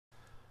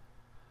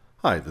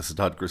Hi, this is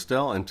Todd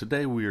Christel, and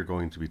today we are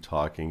going to be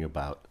talking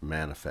about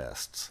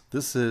manifests.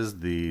 This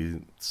is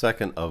the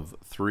second of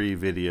three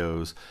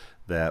videos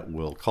that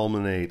will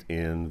culminate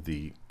in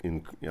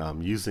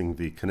using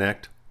the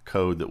Kinect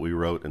code that we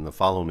wrote in the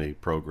Follow Me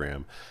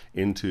program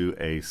into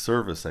a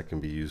service that can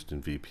be used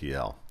in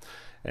VPL.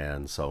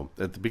 And so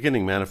at the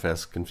beginning,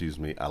 manifests confused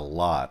me a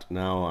lot.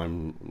 Now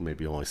I'm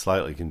maybe only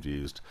slightly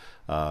confused.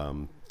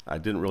 I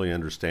didn't really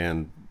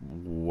understand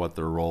what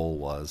their role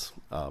was.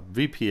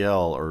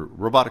 VPL, or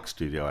Robotics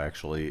Studio,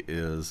 actually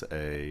is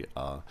a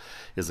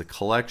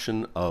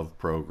collection of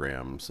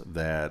programs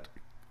that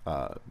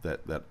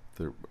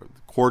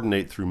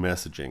coordinate through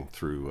messaging,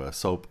 through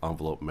SOAP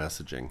envelope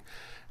messaging.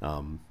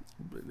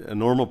 A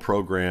normal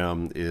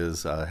program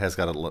has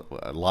got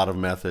a lot of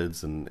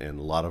methods and a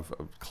lot of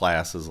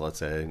classes, let's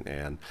say,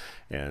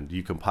 and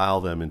you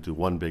compile them into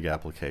one big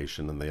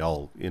application, and they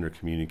all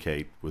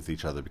intercommunicate with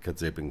each other because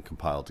they've been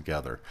compiled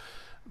together.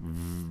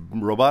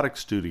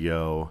 Robotics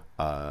Studio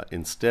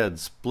instead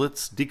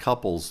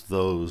decouples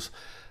those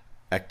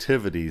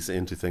activities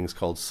into things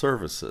called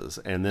services,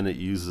 and then it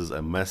uses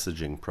a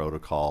messaging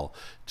protocol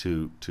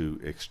to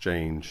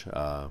exchange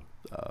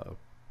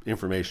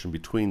information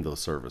between those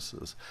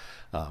services.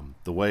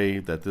 The way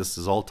that this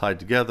is all tied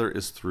together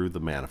is through the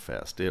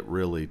manifest. It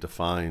really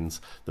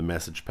defines the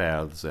message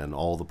paths and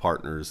all the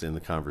partners in the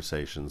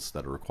conversations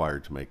that are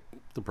required to make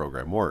the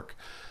program work.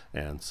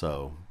 And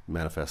so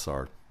manifests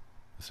are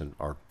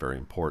very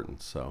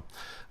important. So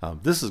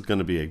this is going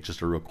to be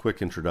just a real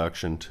quick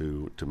introduction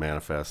to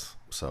manifests.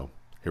 So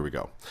here we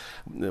go.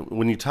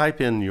 When you type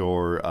in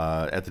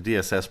at the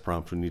DSS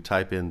prompt, when you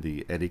type in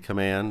the eddy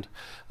command,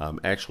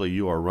 actually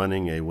you are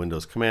running a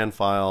Windows command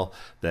file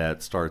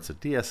that starts a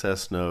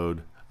DSS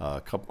node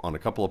on a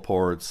couple of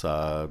ports,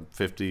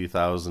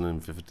 50,000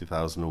 and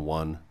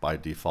 50,001 by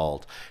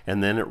default,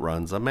 and then it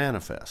runs a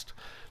manifest.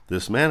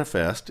 This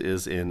manifest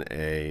is in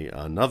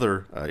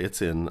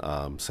it's in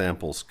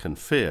samples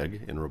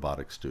config in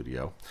Robotics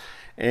Studio,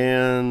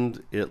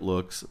 and it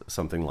looks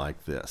something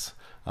like this.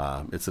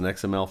 It's an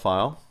XML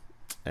file,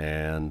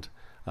 and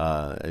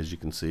as you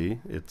can see,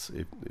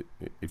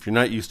 if you're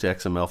not used to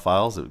XML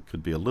files, it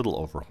could be a little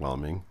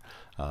overwhelming.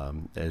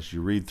 As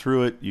you read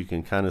through it, you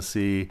can kind of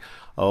see,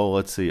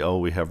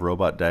 we have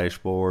robot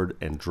dashboard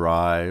and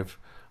drive.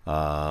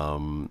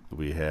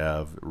 We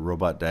have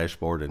robot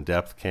dashboard and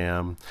depth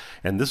cam,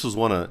 and this was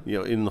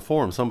in the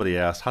forum somebody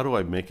asked, how do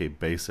I make a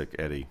basic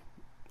eddy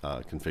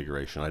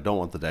configuration? I don't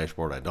want the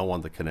dashboard, I don't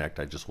want the Kinect,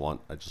 I just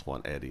want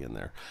eddy in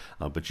there.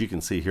 But you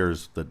can see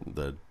here's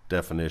the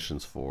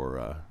definitions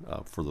for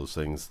those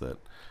things that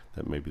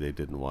maybe they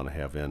didn't want to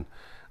have in.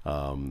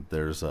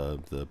 There's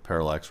the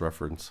parallax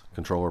reference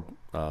controller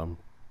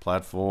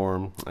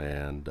platform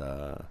and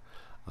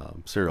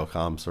serial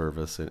comm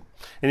service.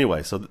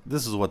 Anyway, so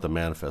this is what the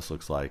manifest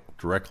looks like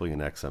directly in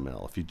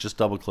XML. If you just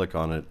double click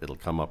on it, it'll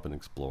come up in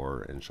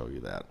Explorer and show you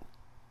that.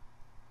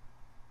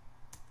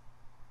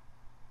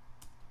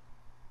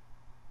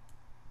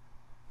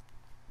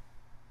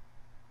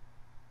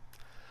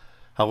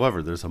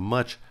 However, there's a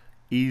much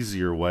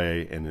easier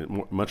way and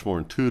a much more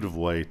intuitive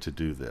way to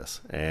do this,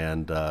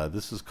 and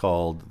this is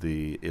called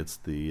the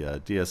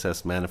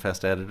DSS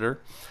manifest editor,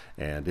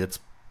 and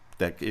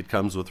it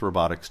comes with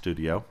Robotics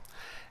Studio,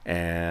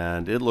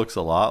 and it looks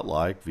a lot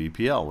like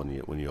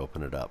VPL when you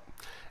open it up.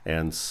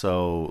 And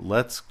so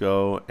let's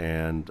go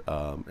and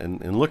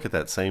look at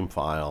that same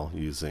file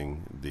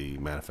using the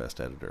manifest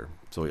editor.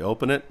 So we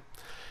open it.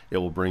 It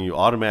will bring you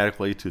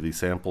automatically to the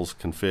samples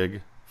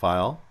config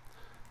file,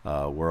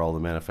 where all the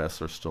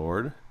manifests are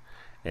stored,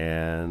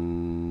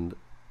 and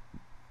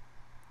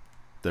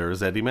there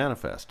is eddy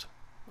manifest.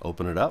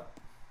 Open it up,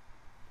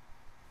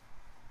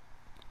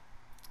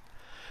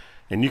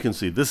 and you can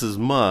see this is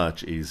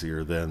much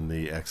easier than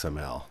the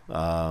XML.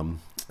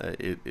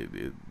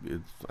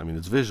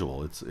 It's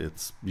visual.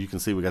 You can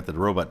see we got the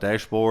robot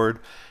dashboard,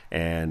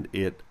 and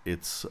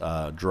its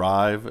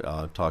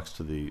drive talks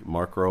to the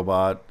Mark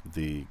robot.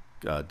 The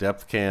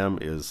depth cam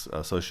is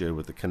associated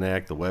with the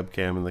Kinect, the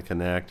webcam in the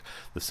Kinect.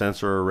 The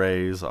sensor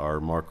arrays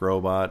are Mark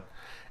Robot,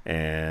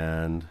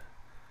 and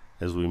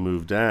as we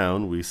move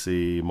down, we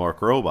see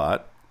Mark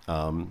Robot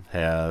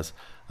has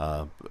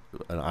an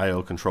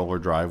I/O controller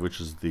drive, which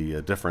is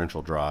the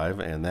differential drive,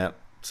 and that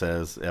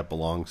says it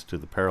belongs to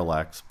the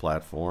parallax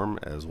platform,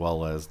 as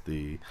well as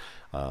the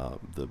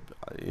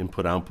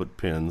input/output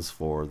pins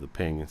for the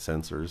ping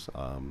sensors.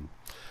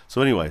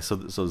 So anyway, so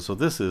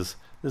this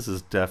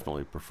is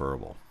definitely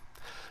preferable.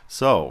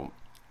 So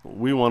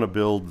we want to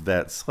build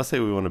that. Let's say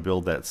we want to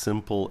build that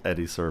simple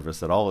eddy service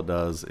that all it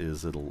does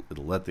is it'll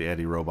let the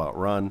eddy robot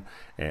run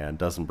and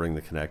doesn't bring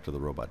the Kinect or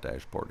the robot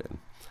dashboard in.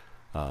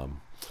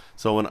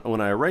 So when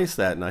I erase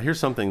that, now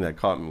here's something that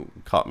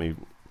caught me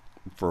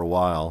for a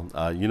while.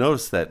 You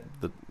notice that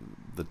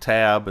the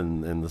tab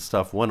and the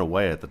stuff went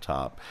away at the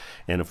top,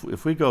 and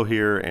if we go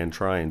here and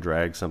try and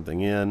drag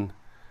something in,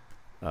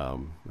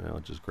 I'll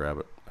just grab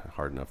it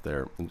hard enough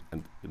there,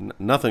 and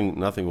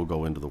nothing will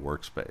go into the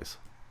workspace.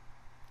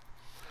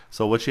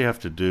 So what you have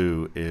to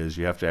do is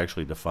you have to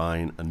actually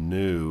define a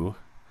new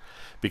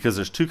because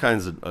there's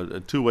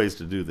two ways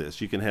to do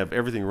this. You can have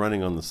everything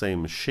running on the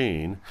same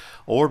machine,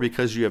 or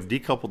because you have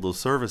decoupled those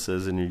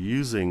services and you're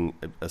using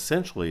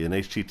essentially an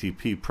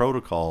HTTP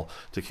protocol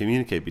to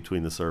communicate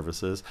between the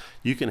services,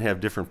 you can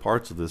have different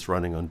parts of this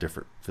running on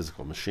different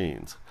physical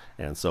machines.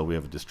 And so we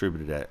have a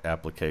distributed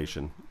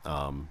application.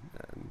 And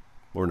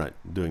we're not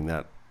doing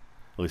that,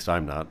 at least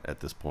I'm not at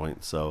this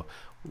point. So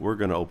we're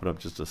going to open up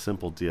just a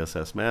simple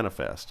DSS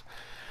manifest.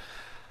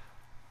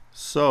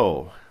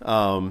 So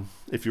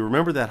if you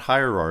remember that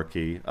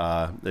hierarchy,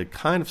 it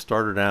kind of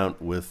started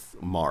out with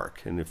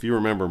MARC. And if you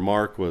remember,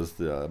 MARC was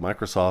the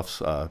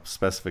Microsoft's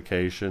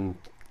specification,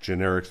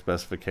 generic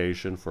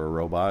specification for a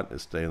robot.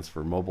 It stands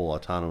for Mobile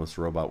Autonomous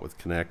Robot with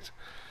Kinect.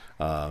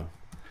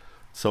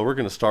 So we're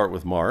going to start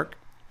with MARC.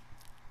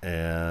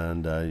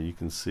 And you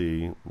can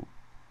see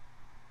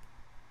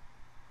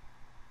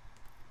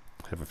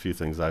have a few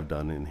things I've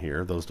done in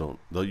here. Those don't,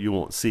 though you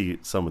won't see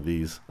some of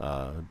these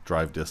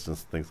drive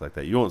distance, things like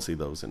that. You won't see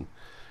those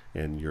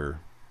in your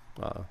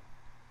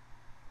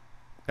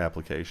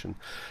application.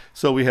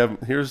 So we have,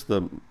 here's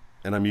the,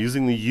 and I'm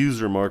using the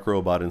user MARC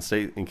robot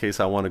in case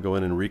I want to go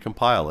in and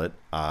recompile it.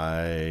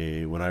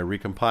 When I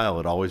recompile,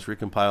 it always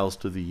recompiles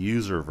to the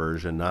user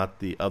version, not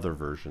the other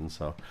version.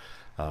 So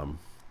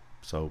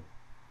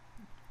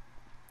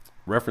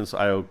reference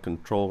IO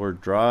controller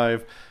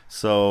drive.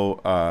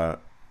 So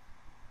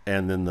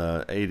and then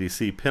the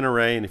ADC pin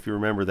array, and if you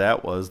remember,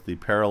 that was the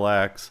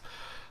Parallax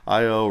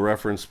IO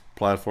reference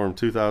platform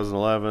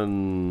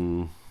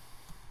 2011,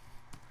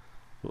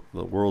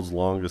 the world's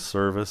longest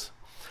service.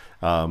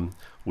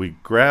 We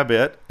grab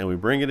it and we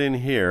bring it in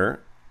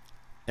here,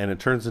 and it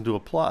turns into a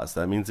plus.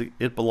 That means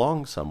it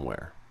belongs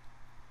somewhere.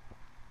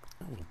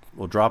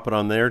 We'll drop it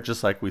on there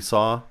just like we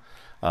saw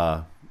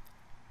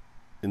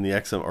in the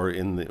XM, or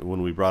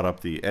when we brought up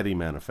the Eddy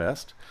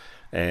manifest.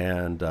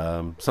 And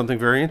something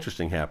very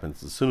interesting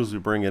happens. As soon as we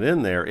bring it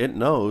in there, it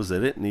knows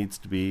that it needs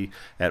to be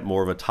at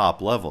more of a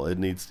top level. It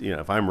needs,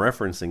 if I'm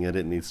referencing it,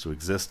 it needs to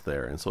exist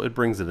there. And so it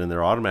brings it in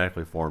there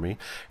automatically for me,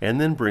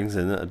 and then brings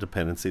in a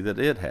dependency that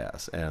it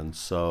has. And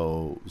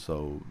so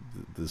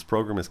this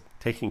program is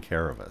taking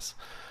care of us.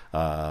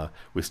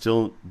 We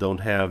still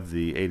don't have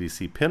the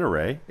ADC pin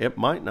array. It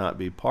might not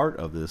be part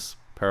of this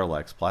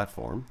Parallax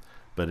platform,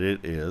 but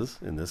it is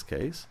in this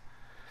case.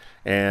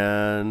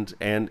 And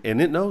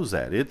it knows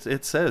that.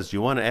 It says, do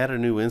you want to add a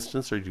new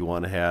instance, or do you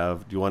want to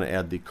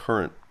add the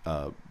current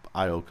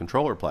IO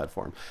controller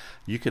platform?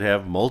 You could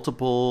have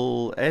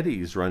multiple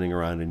eddies running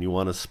around, and you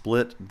want to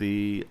split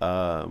the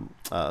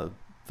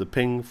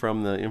ping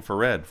from the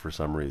infrared for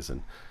some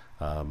reason.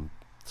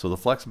 So the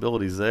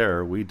flexibility is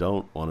there. We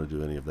don't want to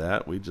do any of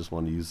that. We just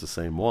want to use the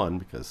same one,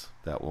 because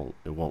it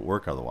won't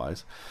work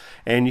otherwise.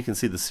 And you can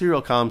see the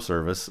serial comm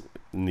service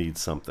needs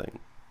something.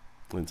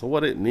 And so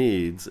what it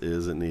needs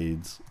is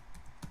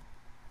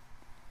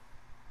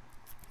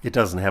it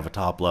doesn't have a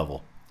top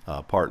level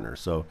partner.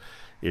 So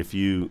if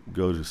you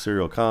go to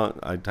serial comm,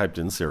 I typed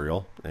in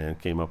serial and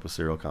came up with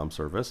serial comm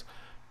service,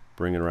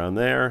 bring it around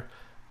there.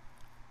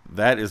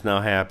 That is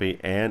now happy,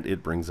 and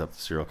it brings up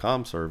the serial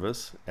comm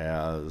service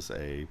as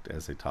a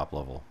top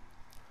level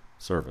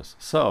service.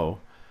 So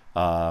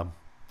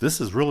this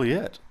is really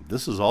it.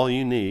 This is all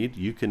you need.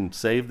 You can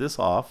save this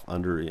off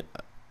under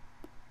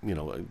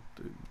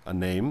a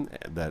name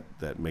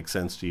that makes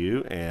sense to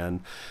you,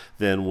 and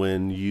then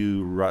when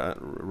you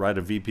write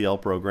a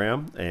VPL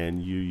program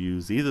and you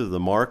use either the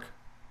MARC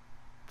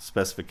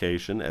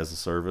specification as a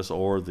service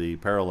or the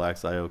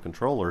Parallax IO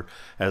controller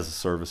as a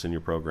service in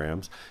your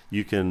programs,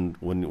 you can,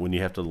 when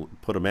you have to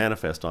put a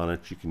manifest on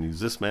it, you can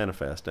use this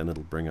manifest, and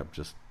it'll bring up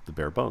just the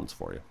bare bones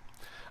for you.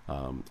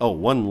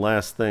 One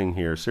last thing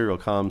here, serial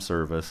comm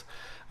service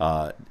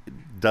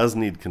does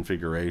need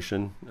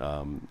configuration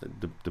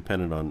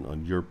dependent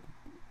on your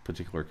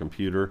particular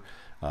computer.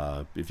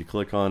 If you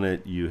click on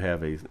it, you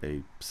have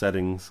a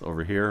settings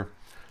over here.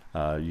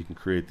 You can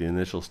create the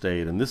initial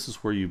state, and this is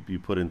where you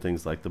put in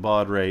things like the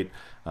baud rate,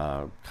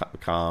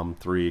 COM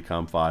 3,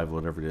 COM 5,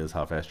 whatever it is,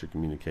 how fast you're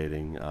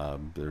communicating.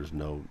 There's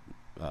no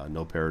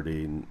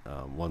parity,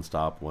 one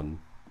stop,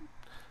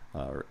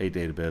 or 8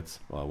 data bits,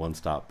 one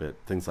stop bit,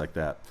 things like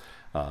that.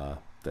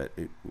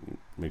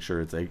 Make sure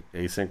it's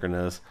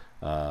asynchronous,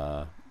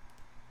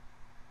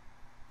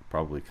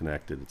 probably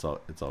connected.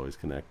 It's always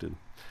connected,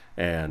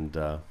 and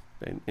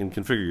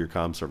configure your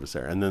comm service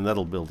there, and then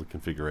that'll build a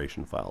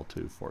configuration file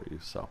too for you.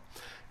 So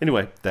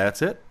anyway,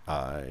 that's it.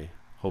 I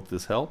hope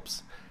this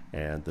helps,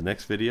 and the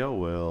next video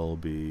we'll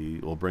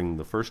bring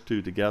the first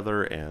two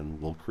together,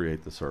 and we'll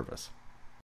create the service.